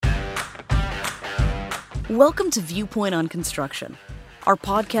Welcome to Viewpoint on Construction, our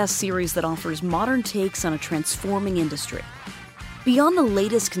podcast series that offers modern takes on a transforming industry. Beyond the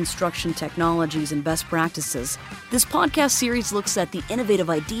latest construction technologies and best practices, this podcast series looks at the innovative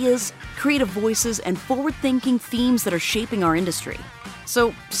ideas, creative voices, and forward-thinking themes that are shaping our industry.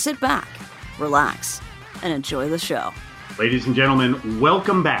 So sit back, relax, and enjoy the show. Ladies and gentlemen,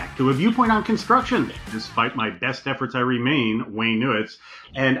 welcome back to A Viewpoint on Construction. Despite my best efforts, I remain Wayne Newitz,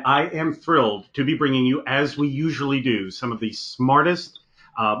 and I am thrilled to be bringing you, as we usually do, some of the smartest,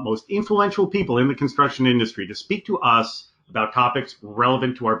 most influential people in the construction industry to speak to us about topics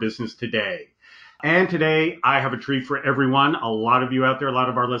relevant to our business today. And today, I have a treat for everyone. A lot of you out there, a lot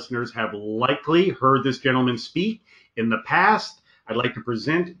of our listeners have likely heard this gentleman speak in the past. I'd like to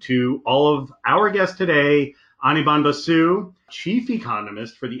present to all of our guests today, Anirban Basu, chief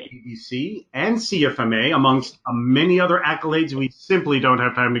economist for the ABC and CFMA, amongst many other accolades we simply don't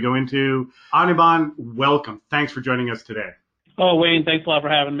have time to go into. Anirban, welcome. Thanks for joining us today. Oh, Wayne, thanks a lot for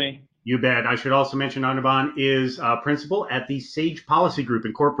having me. You bet. I should also mention Anirban is principal at the Sage Policy Group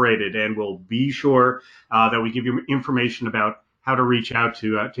Incorporated, and we'll be sure that we give you information about how to reach out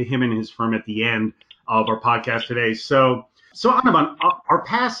to him and his firm at the end of our podcast today. So Anirban, our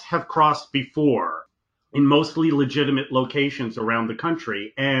paths have crossed before in mostly legitimate locations around the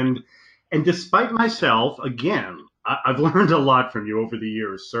country. And despite myself, again, I've learned a lot from you over the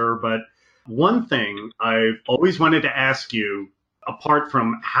years, sir. But one thing I've always wanted to ask you, apart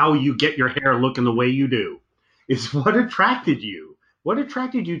from how you get your hair looking the way you do, is what attracted you? What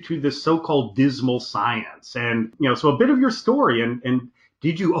attracted you to this so-called dismal science? And, so a bit of your story. And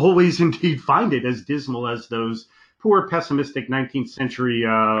did you always indeed find it as dismal as those poor, pessimistic 19th century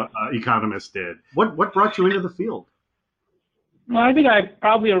economists did? What brought you into the field? Well, I think I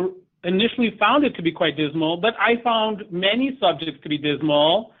probably initially found it to be quite dismal, but I found many subjects to be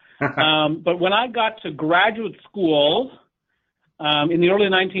dismal. But when I got to graduate school in the early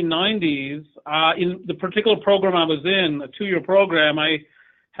 1990s, in the particular program I was in, a 2-year program, I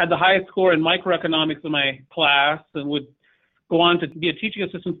had the highest score in microeconomics in my class and would go on to be a teaching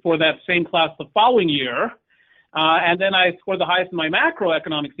assistant for that same class the following year. And then I scored the highest in my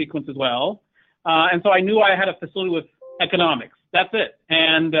macroeconomic sequence as well. And so I knew I had a facility with economics. That's it.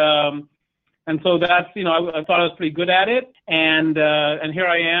 And so that's, I thought I was pretty good at it. And here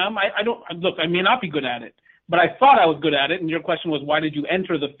I am. I may not be good at it, but I thought I was good at it. And your question was, why did you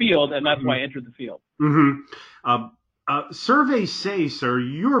enter the field? And that's why I entered the field. Mm-hmm. Surveys say, sir,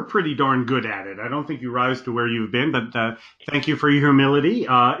 you're pretty darn good at it. I don't think you rise to where you've been, but thank you for your humility.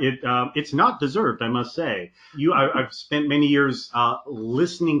 It's not deserved, I must say. I've spent many years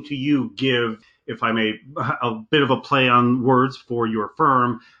listening to you give, if I may, a bit of a play on words for your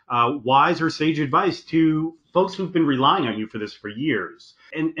firm, wise or sage advice to folks who've been relying on you for this for years.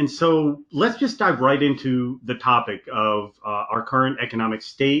 And so let's just dive right into the topic of our current economic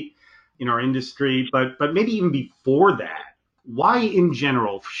state in our industry, but maybe even before that, why in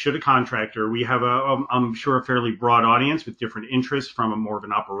general should a contractor, we have I'm sure a fairly broad audience with different interests from a more of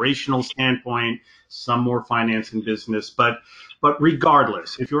an operational standpoint, some more finance and business, but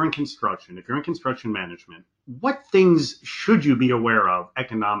regardless, if you're in construction, if you're in construction management, what things should you be aware of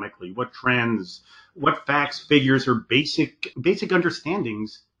economically? What trends, what facts, figures, or basic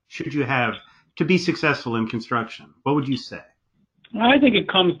understandings should you have to be successful in construction? What would you say? I think it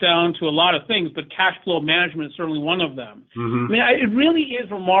comes down to a lot of things, but cash flow management is certainly one of them. Mm-hmm. I mean, it really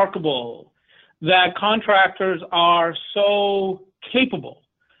is remarkable that contractors are so capable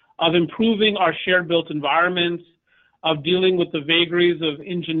of improving our shared built environments, of dealing with the vagaries of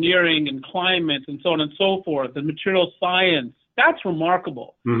engineering and climate and so on and so forth, and material science. That's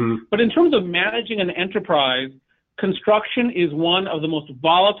remarkable. Mm-hmm. But in terms of managing an enterprise, construction is one of the most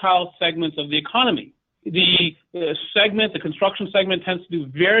volatile segments of the economy. The construction segment tends to do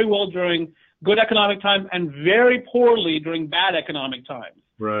very well during good economic times and very poorly during bad economic times.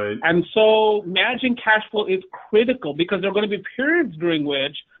 Right. And so managing cash flow is critical because there are going to be periods during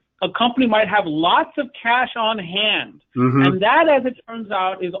which a company might have lots of cash on hand. Mm-hmm. And that, as it turns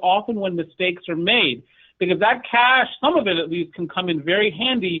out, is often when mistakes are made, because that cash, some of it at least, can come in very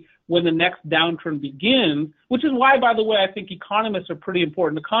handy when the next downturn begins, which is why, by the way, I think economists are pretty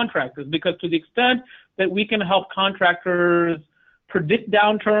important to contractors, because to the extent that we can help contractors predict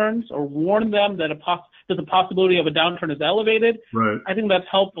downturns or warn them that the possibility of a downturn is elevated, right, I think that's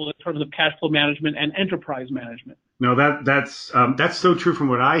helpful in terms of cash flow management and enterprise management. No, that's so true from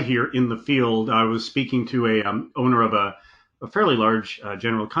what I hear in the field. I was speaking to a owner of a fairly large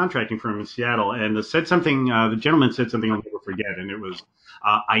general contracting firm in Seattle, and the gentleman said something I'll never forget, and it was,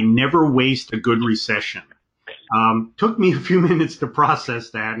 I never waste a good recession. Took me a few minutes to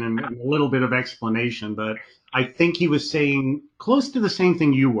process that and a little bit of explanation, but I think he was saying close to the same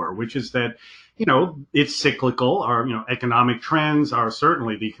thing you were, which is that, it's cyclical. Our, economic trends are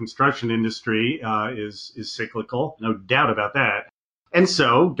certainly the construction industry is cyclical, no doubt about that. And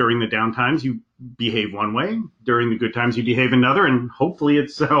so during the downtimes, you behave one way. During the good times, you behave another. And hopefully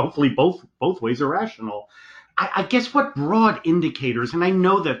hopefully both ways are rational. I guess what broad indicators, and I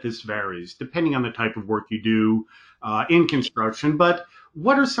know that this varies depending on the type of work you do in construction, but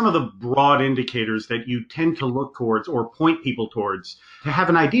what are some of the broad indicators that you tend to look towards or point people towards to have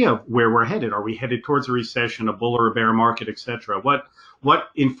an idea of where we're headed? Are we headed towards a recession, a bull or a bear market, et cetera? What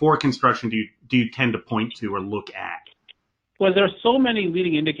in for construction do you tend to point to or look at? Well, there are so many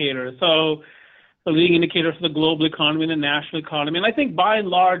leading indicators. So the leading indicators for the global economy and the national economy. And I think by and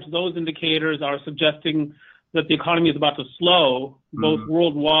large, those indicators are suggesting that the economy is about to slow, both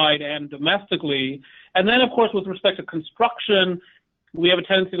worldwide and domestically. And then, of course, with respect to construction, we have a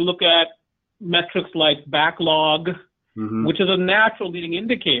tendency to look at metrics like backlog, which is a natural leading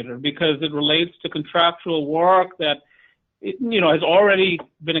indicator because it relates to contractual work that has already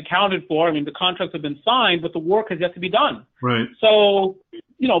been accounted for. I mean, the contracts have been signed, but the work has yet to be done. Right. So,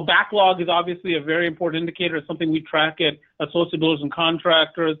 backlog is obviously a very important indicator. It's something we track at Associated Builders and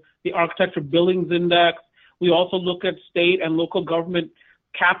Contractors, the Architecture Billings Index. We also look at state and local government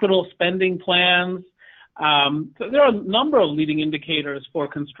capital spending plans. So there are a number of leading indicators for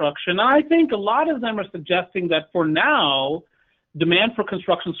construction. I think a lot of them are suggesting that for now, demand for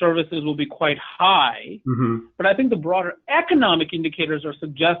construction services will be quite high. But I think the broader economic indicators are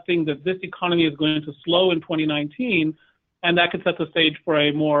suggesting that this economy is going to slow in 2019, and that could set the stage for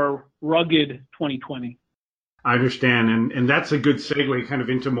a more rugged 2020. I understand. And that's a good segue kind of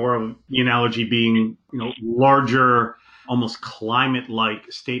into more of the analogy being, larger, almost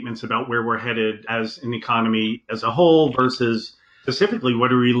climate-like statements about where we're headed as an economy as a whole versus specifically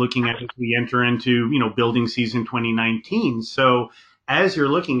what are we looking at as we enter into, building season 2019. So as you're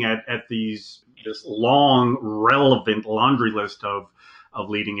looking at this long, relevant laundry list of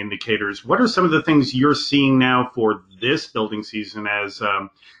leading indicators, what are some of the things you're seeing now for this building season as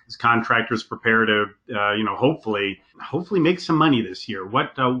contractors prepare to, hopefully make some money this year?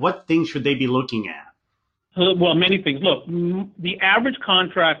 What things should they be looking at? Well, many things. Look, the average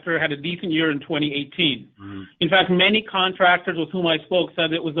contractor had a decent year in 2018. In fact, many contractors with whom I spoke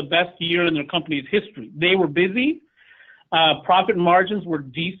said it was the best year in their company's history. They were busy. Profit margins were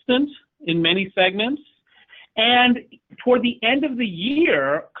decent in many segments. And toward the end of the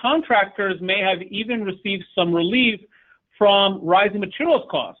year, contractors may have even received some relief from rising materials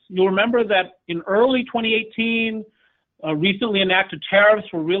costs. You'll remember that in early 2018, recently enacted tariffs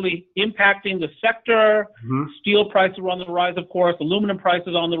were really impacting the sector. Steel prices were on the rise, of course. Aluminum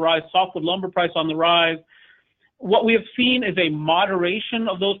prices on the rise. Softwood lumber price on the rise. What we have seen is a moderation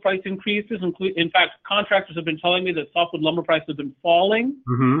of those price increases. In fact, contractors have been telling me that softwood lumber prices have been falling.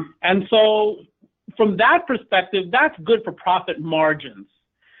 And so from that perspective, that's good for profit margins.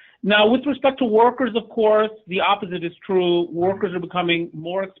 Now, with respect to workers, of course, the opposite is true. Workers are becoming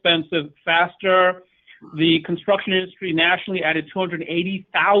more expensive, faster. The construction industry nationally added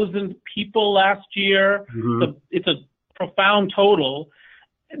 280,000 people last year. It's a profound total.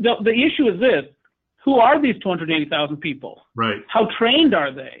 The issue is this. Who are these 280,000 people? Right. How trained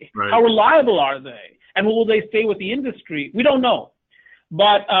are they? Right. How reliable are they? And will they stay with the industry? We don't know.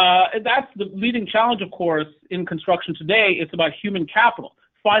 But that's the leading challenge, of course, in construction today. It's about human capital,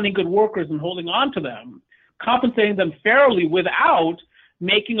 finding good workers and holding on to them, compensating them fairly without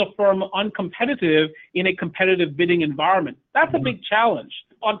making a firm uncompetitive in a competitive bidding environment. That's a big challenge.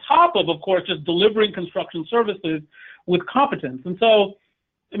 On top of course, just delivering construction services with competence. And so,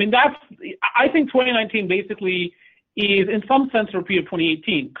 I think 2019 basically is in some sense a repeat of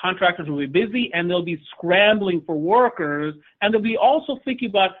 2018. Contractors will be busy and they'll be scrambling for workers, and they'll be also thinking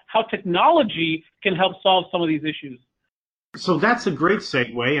about how technology can help solve some of these issues. So that's a great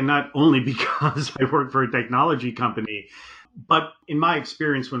segue, and not only because I work for a technology company, but in my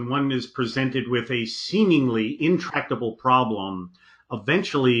experience, when one is presented with a seemingly intractable problem,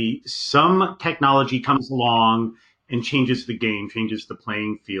 eventually some technology comes along and changes the game, changes the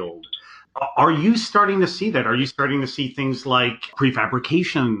playing field. Are you starting to see that? Are you starting to see things like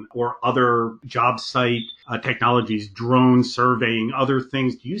prefabrication or other job site technologies, drone surveying, other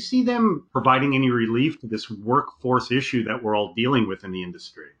things? Do you see them providing any relief to this workforce issue that we're all dealing with in the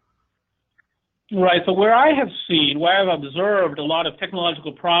industry? Right. So where I've observed a lot of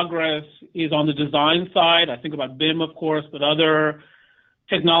technological progress is on the design side. I think about BIM, of course, but other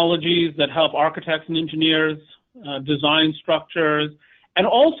technologies that help architects and engineers design structures, and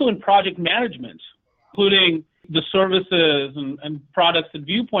also in project management, including the services and products that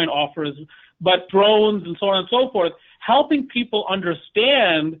Viewpoint offers, but drones and so on and so forth, helping people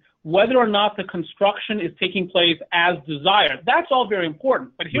understand whether or not the construction is taking place as desired. That's all very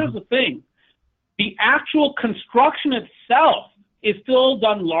important. But here's the thing. The actual construction itself is still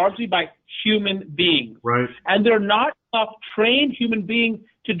done largely by human beings. Right. And there are not enough trained human beings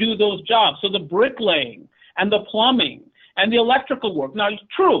to do those jobs. So the bricklaying and the plumbing and the electrical work. Now, it's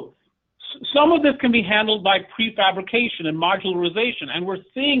true. Some of this can be handled by prefabrication and modularization, and we're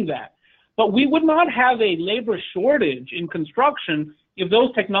seeing that. But we would not have a labor shortage in construction if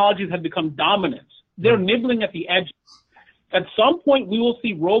those technologies had become dominant. They're nibbling at the edges. At some point, we will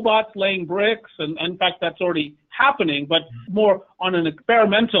see robots laying bricks, and in fact, that's already happening, but more on an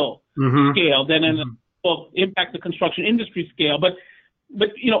experimental scale than will impact the construction industry scale. But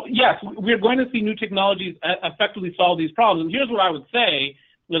yes, we're going to see new technologies effectively solve these problems. And here's what I would say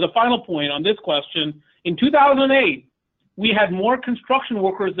as a final point on this question. In 2008, we had more construction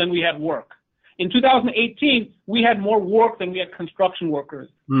workers than we had work. In 2018, we had more work than we had construction workers.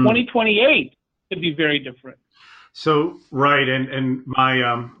 2028 could be very different. So, right. And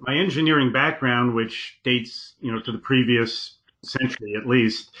my engineering background, which dates, to the previous century at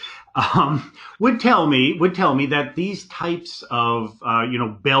least, would tell me that these types of,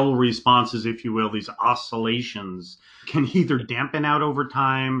 bell responses, if you will, these oscillations can either dampen out over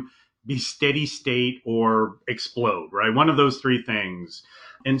time, be steady state, or explode, right? One of those three things.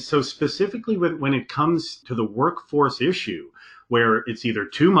 And so specifically when it comes to the workforce issue, where it's either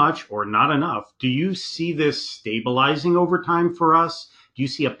too much or not enough, do you see this stabilizing over time for us? Do you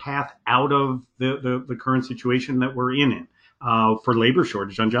see a path out of the current situation that we're in for labor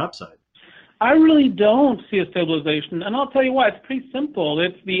shortage on job site? I really don't see a stabilization, and I'll tell you why. It's pretty simple.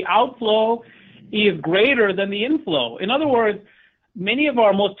 It's the outflow is greater than the inflow. In other words, many of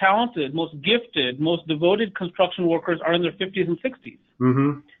our most talented, most gifted, most devoted construction workers are in their 50s and 60s.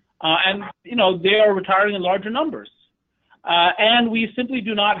 And, they are retiring in larger numbers. And we simply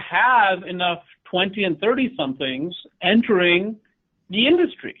do not have enough 20 and 30-somethings entering the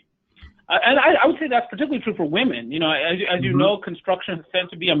industry. And I would say that's particularly true for women. As you know, construction tends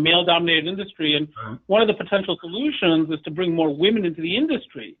to be a male-dominated industry, and one of the potential solutions is to bring more women into the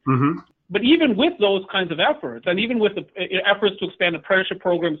industry. But even with those kinds of efforts, and even with the efforts to expand apprenticeship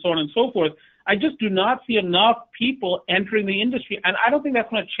programs, so on and so forth, I just do not see enough people entering the industry, and I don't think that's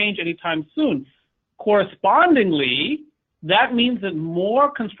going to change anytime soon. Correspondingly, that means that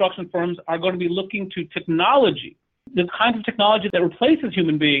more construction firms are going to be looking to technology, the kinds of technology that replaces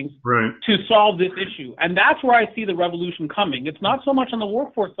human beings, to solve this issue. And that's where I see the revolution coming. It's not so much on the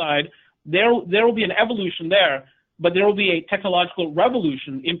workforce side. There will be an evolution there, but there will be a technological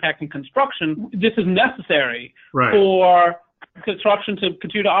revolution impacting construction. This is necessary for construction to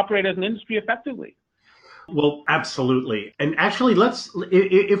continue to operate as an industry effectively. Well, absolutely. And actually,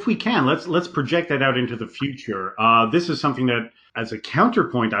 if we can, let's project that out into the future. This is something that, as a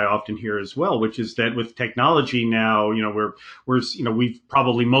counterpoint, I often hear as well, which is that with technology now, we've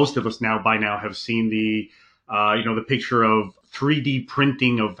probably, most of us by now have seen the picture of 3D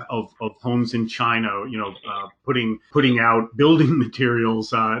printing of homes in China, putting out building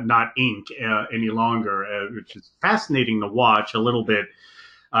materials, not ink any longer, which is fascinating to watch a little bit.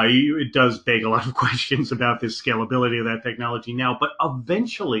 It does beg a lot of questions about the scalability of that technology now, but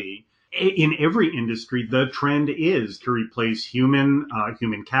eventually, in every industry, the trend is to replace human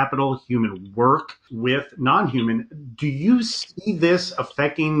capital, human work with non-human. Do you see this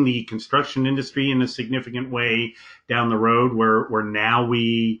affecting the construction industry in a significant way down the road, where now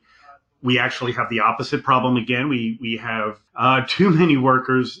we actually have the opposite problem again? We have too many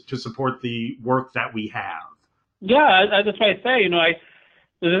workers to support the work that we have. Yeah, that's why I say, in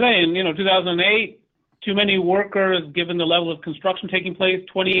 2008, too many workers given the level of construction taking place.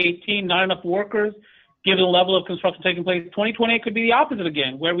 2018, not enough workers given the level of construction taking place. 2028 could be the opposite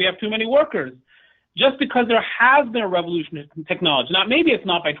again, where we have too many workers. Just because there has been a revolution in technology. Now, maybe it's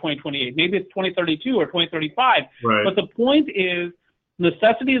not by 2028. Maybe it's 2032 or 2035. But the point is,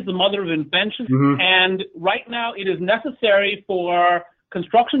 necessity is the mother of invention. And right now, it is necessary for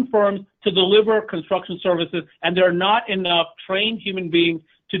construction firms to deliver construction services, and there are not enough trained human beings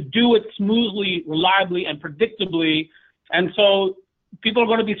to do it smoothly, reliably, and predictably. And so people are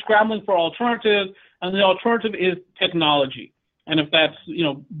going to be scrambling for alternatives, and the alternative is technology. And if that's,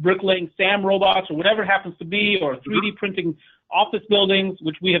 bricklaying SAM robots or whatever it happens to be, or 3D printing office buildings,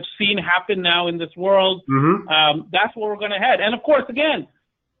 which we have seen happen now in this world, that's where we're going to head. And of course, again,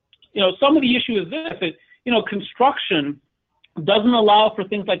 some of the issue is this, that, construction doesn't allow for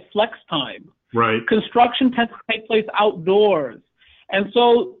things like flex time. Construction tends to take place outdoors. And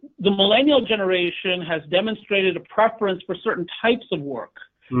so the millennial generation has demonstrated a preference for certain types of work.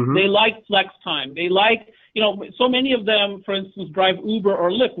 Mm-hmm. They like flex time. They like, so many of them, for instance, drive Uber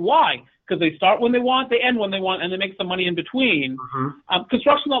or Lyft. Why? Because they start when they want, they end when they want, and they make some money in between. Mm-hmm.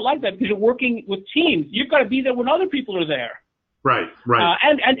 Construction's not like that because you're working with teams. You've got to be there when other people are there. Right.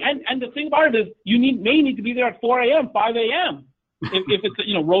 And the thing about it is you may need to be there at 4 a.m., 5 a.m. if it's,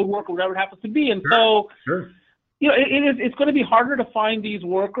 road work or whatever it happens to be. And so, it's going to be harder to find these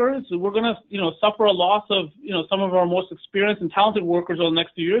workers. We're going to, suffer a loss of, some of our most experienced and talented workers over the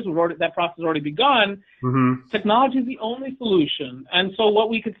next few years. That process has already begun. Mm-hmm. Technology is the only solution. And so what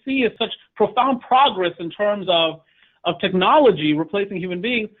we could see is such profound progress in terms of technology replacing human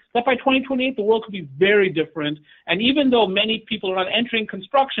beings that by 2028, the world could be very different. And even though many people are not entering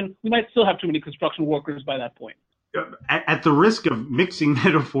construction, we might still have too many construction workers by that point. At the risk of mixing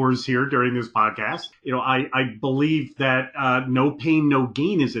metaphors here during this podcast, I believe that no pain, no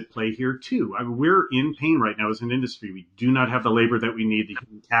gain is at play here too. I mean, we're in pain right now as an industry. We do not have the labor that we need, the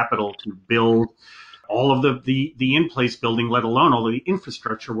human capital to build all of the in-place building, let alone all of the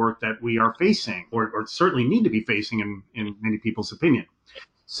infrastructure work that we are facing or certainly need to be facing in many people's opinion.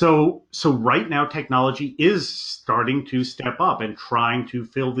 So right now, technology is starting to step up and trying to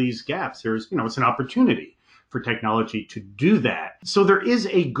fill these gaps. There's, it's an opportunity for technology to do that. So there is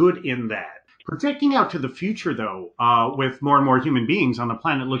a good in that. Projecting out to the future, though, with more and more human beings on the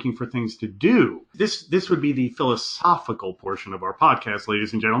planet looking for things to do, this would be the philosophical portion of our podcast,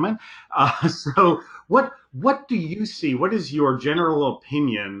 ladies and gentlemen. So what do you see? What is your general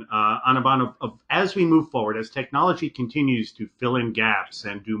opinion, Anirban, of as we move forward, as technology continues to fill in gaps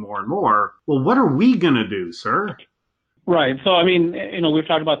and do more and more? Well, what are we going to do, sir? Right. So, I mean, we've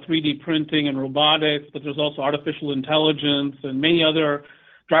talked about 3D printing and robotics, but there's also artificial intelligence and many other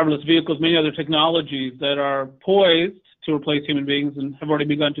driverless vehicles, many other technologies that are poised to replace human beings and have already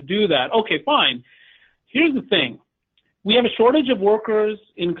begun to do that. Okay, fine. Here's the thing. We have a shortage of workers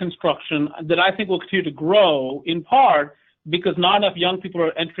in construction that I think will continue to grow in part because not enough young people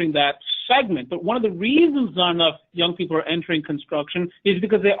are entering that segment. But one of the reasons not enough young people are entering construction is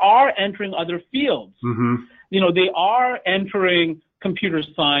because they are entering other fields. Mm-hmm. They are entering computer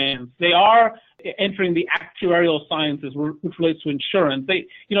science. They are entering the actuarial sciences, which relates to insurance. They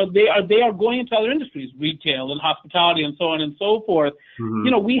are going into other industries, retail and hospitality and so on and so forth.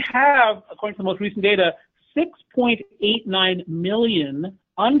 Mm-hmm. We have, according to the most recent data, 6.89 million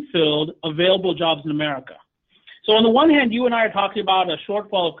unfilled available jobs in America. So on the one hand, you and I are talking about a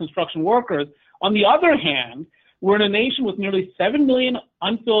shortfall of construction workers. On the other hand, we're in a nation with nearly 7 million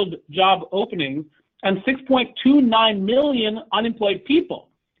unfilled job openings and 6.29 million unemployed people.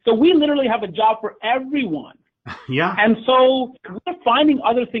 So we literally have a job for everyone. Yeah. And so we're finding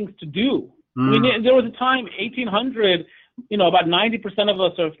other things to do. I mean, there was a time, 1800, about 90% of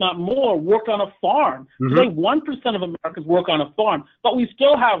us, or if not more, worked on a farm. Mm-hmm. Today, 1% of Americans work on a farm, but we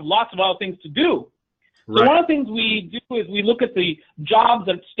still have lots of other things to do. Right. So one of the things we do is we look at the jobs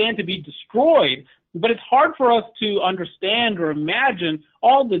that stand to be destroyed, but it's hard for us to understand or imagine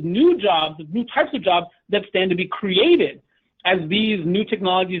all the new jobs, the new types of jobs that stand to be created as these new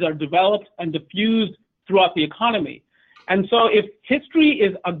technologies are developed and diffused throughout the economy. And so if history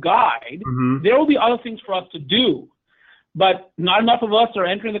is a guide, mm-hmm. there will be other things for us to do. But not enough of us are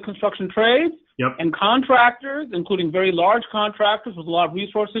entering the construction trades. Yep. And contractors, including very large contractors with a lot of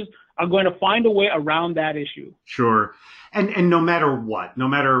resources, are going to find a way around that issue. Sure. And no matter what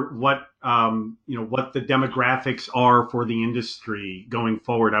what the demographics are for the industry going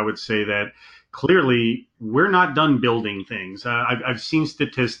forward, I would say that clearly we're not done building things. I've seen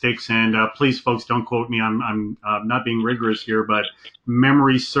statistics, and please, folks, don't quote me. I'm not being rigorous here, but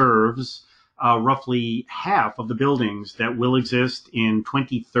memory serves, roughly half of the buildings that will exist in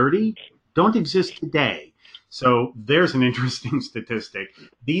 2030 don't exist today. So there's an interesting statistic.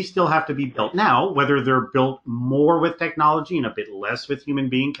 These still have to be built. Now, whether they're built more with technology and a bit less with human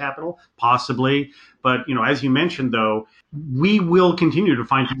being capital, possibly. But, as you mentioned, though, we will continue to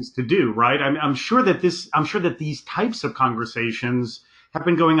find things to do, right? I'm sure that these types of conversations have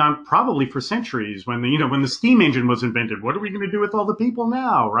been going on probably for centuries. When the steam engine was invented, what are we going to do with all the people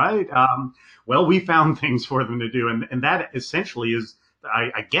now, right? Well, we found things for them to do, and that essentially is,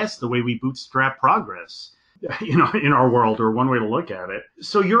 I guess, the way we bootstrap progress, in our world, or one way to look at it.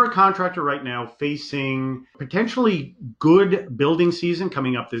 So you're a contractor right now facing potentially good building season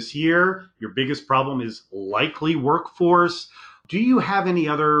coming up this year. Your biggest problem is likely workforce. Do you have any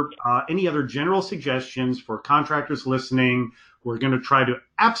other general suggestions for contractors listening who are going to try to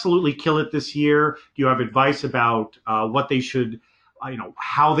absolutely kill it this year? Do you have advice about what they should,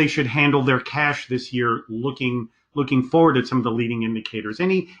 how they should handle their cash this year, looking looking forward at some of the leading indicators.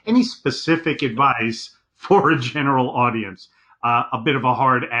 Any specific advice for a general audience? A bit of a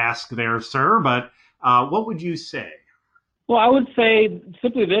hard ask there, sir, but what would you say? Well, I would say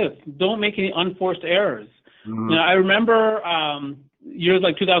simply this: don't make any unforced errors. Mm-hmm. You know, I remember years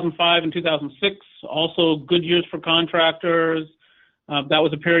like 2005 and 2006, also good years for contractors. That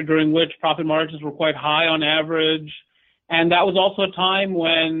was a period during which profit margins were quite high on average. And that was also a time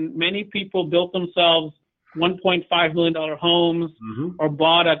when many people built themselves $1.5 million homes or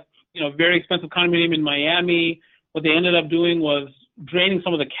bought a very expensive condominium in Miami. What they ended up doing was draining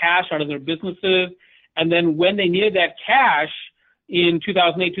some of the cash out of their businesses. And then when they needed that cash in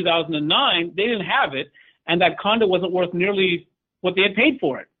 2008, 2009, they didn't have it. And that condo wasn't worth nearly what they had paid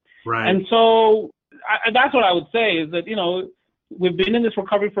for it. Right. And so that's what I would say is that, we've been in this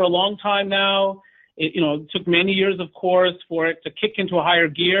recovery for a long time now. It took many years, of course, for it to kick into a higher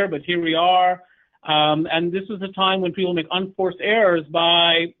gear, but here we are. And this is a time when people make unforced errors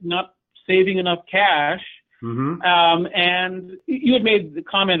by not saving enough cash. And you had made the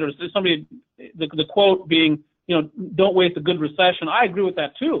comment, or somebody, the quote being, don't waste a good recession. I agree with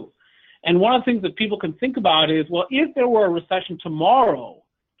that too. And one of the things that people can think about is, well, if there were a recession tomorrow,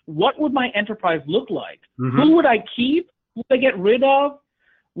 what would my enterprise look like? Who would I keep? Who would I get rid of?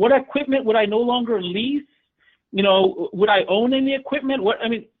 What equipment would I no longer lease? Would I own any equipment?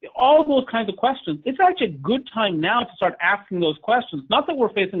 All those kinds of questions. It's actually a good time now to start asking those questions. Not that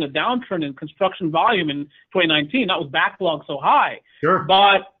we're facing a downturn in construction volume in 2019. That was backlog so high. Sure.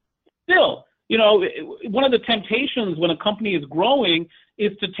 But still, one of the temptations when a company is growing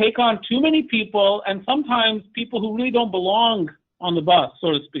is to take on too many people, and sometimes people who really don't belong on the bus,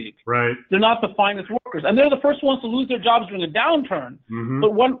 so to speak. Right. They're not the finest workers. And they're the first ones to lose their jobs during a downturn.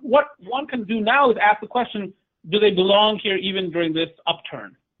 But what one can do now is ask the question, do they belong here even during this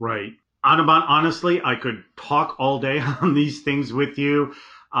upturn? Right. Anirban, honestly, I could talk all day on these things with you.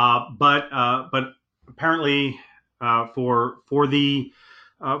 But apparently for the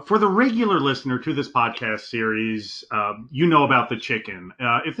regular listener to this podcast series, about the chicken.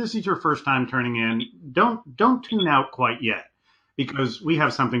 If this is your first time turning in, don't tune out quite yet, because we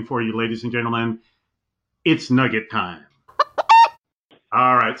have something for you, ladies and gentlemen. It's nugget time.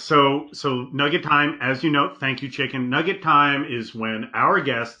 All right, so nugget time, as you know, thank you, chicken. Nugget time is when our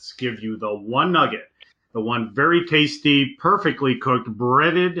guests give you the one nugget, the one very tasty, perfectly cooked,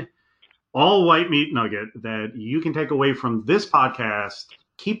 breaded, all white meat nugget that you can take away from this podcast,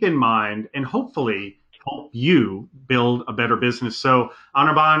 keep in mind, and hopefully help you build a better business. So,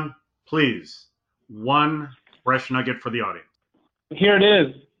 Anirban, please, one fresh nugget for the audience. Here it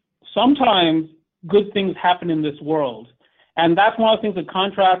is. Sometimes good things happen in this world. And that's one of the things that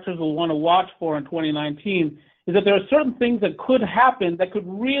contractors will want to watch for in 2019, is that there are certain things that could happen that could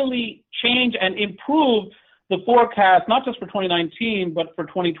really change and improve the forecast, not just for 2019, but for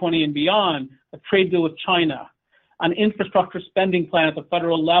 2020 and beyond. A trade deal with China, an infrastructure spending plan at the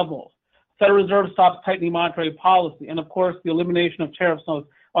federal level, Federal Reserve stops tightening monetary policy, and of course the elimination of tariffs on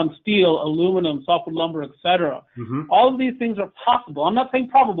steel, aluminum, softwood lumber, etc. All of these things are possible. I'm not saying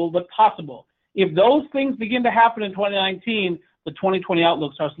probable, but possible. If those things begin to happen in 2019, the 2020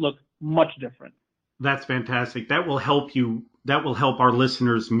 outlook starts to look much different. That's fantastic. That will help you. That will help our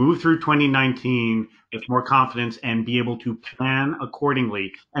listeners move through 2019 with more confidence and be able to plan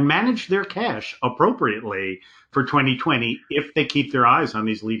accordingly and manage their cash appropriately for 2020 if they keep their eyes on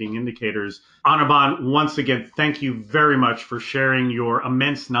these leading indicators. Anirban, once again, thank you very much for sharing your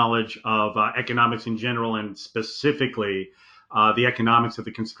immense knowledge of economics in general and specifically the economics of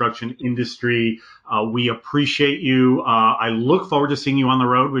the construction industry. We appreciate you. I look forward to seeing you on the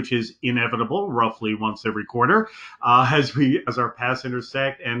road, which is inevitable, roughly once every quarter, as our paths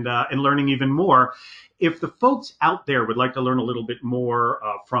intersect, and learning even more. If the folks out there would like to learn a little bit more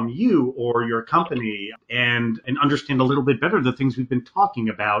from you or your company and understand a little bit better the things we've been talking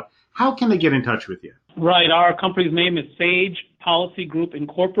about, how can they get in touch with you? Right. Our company's name is Sage Policy Group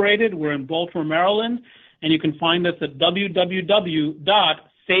Incorporated. We're in Baltimore, Maryland. And you can find us at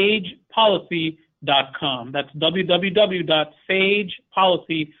www.sagepolicy.com. That's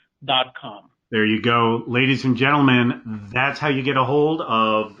www.sagepolicy.com. There you go. Ladies and gentlemen, that's how you get a hold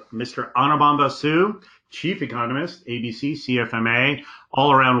of Mr. Anirban Basu, Chief Economist, ABC, CFMA,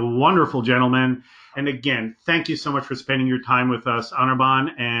 all around wonderful gentleman. And again, thank you so much for spending your time with us,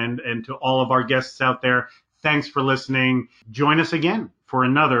 Anirban, and to all of our guests out there. Thanks for listening. Join us again for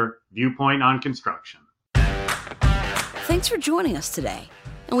another Viewpoint on Construction. Thanks for joining us today,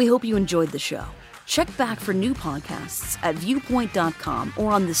 and we hope you enjoyed the show. Check back for new podcasts at viewpoint.com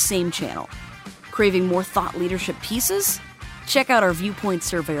or on the same channel. Craving more thought leadership pieces? Check out our Viewpoint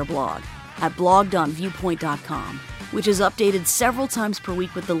Surveyor blog. at blog.viewpoint.com, which is updated several times per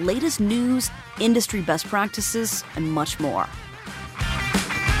week with the latest news, industry best practices, and much more.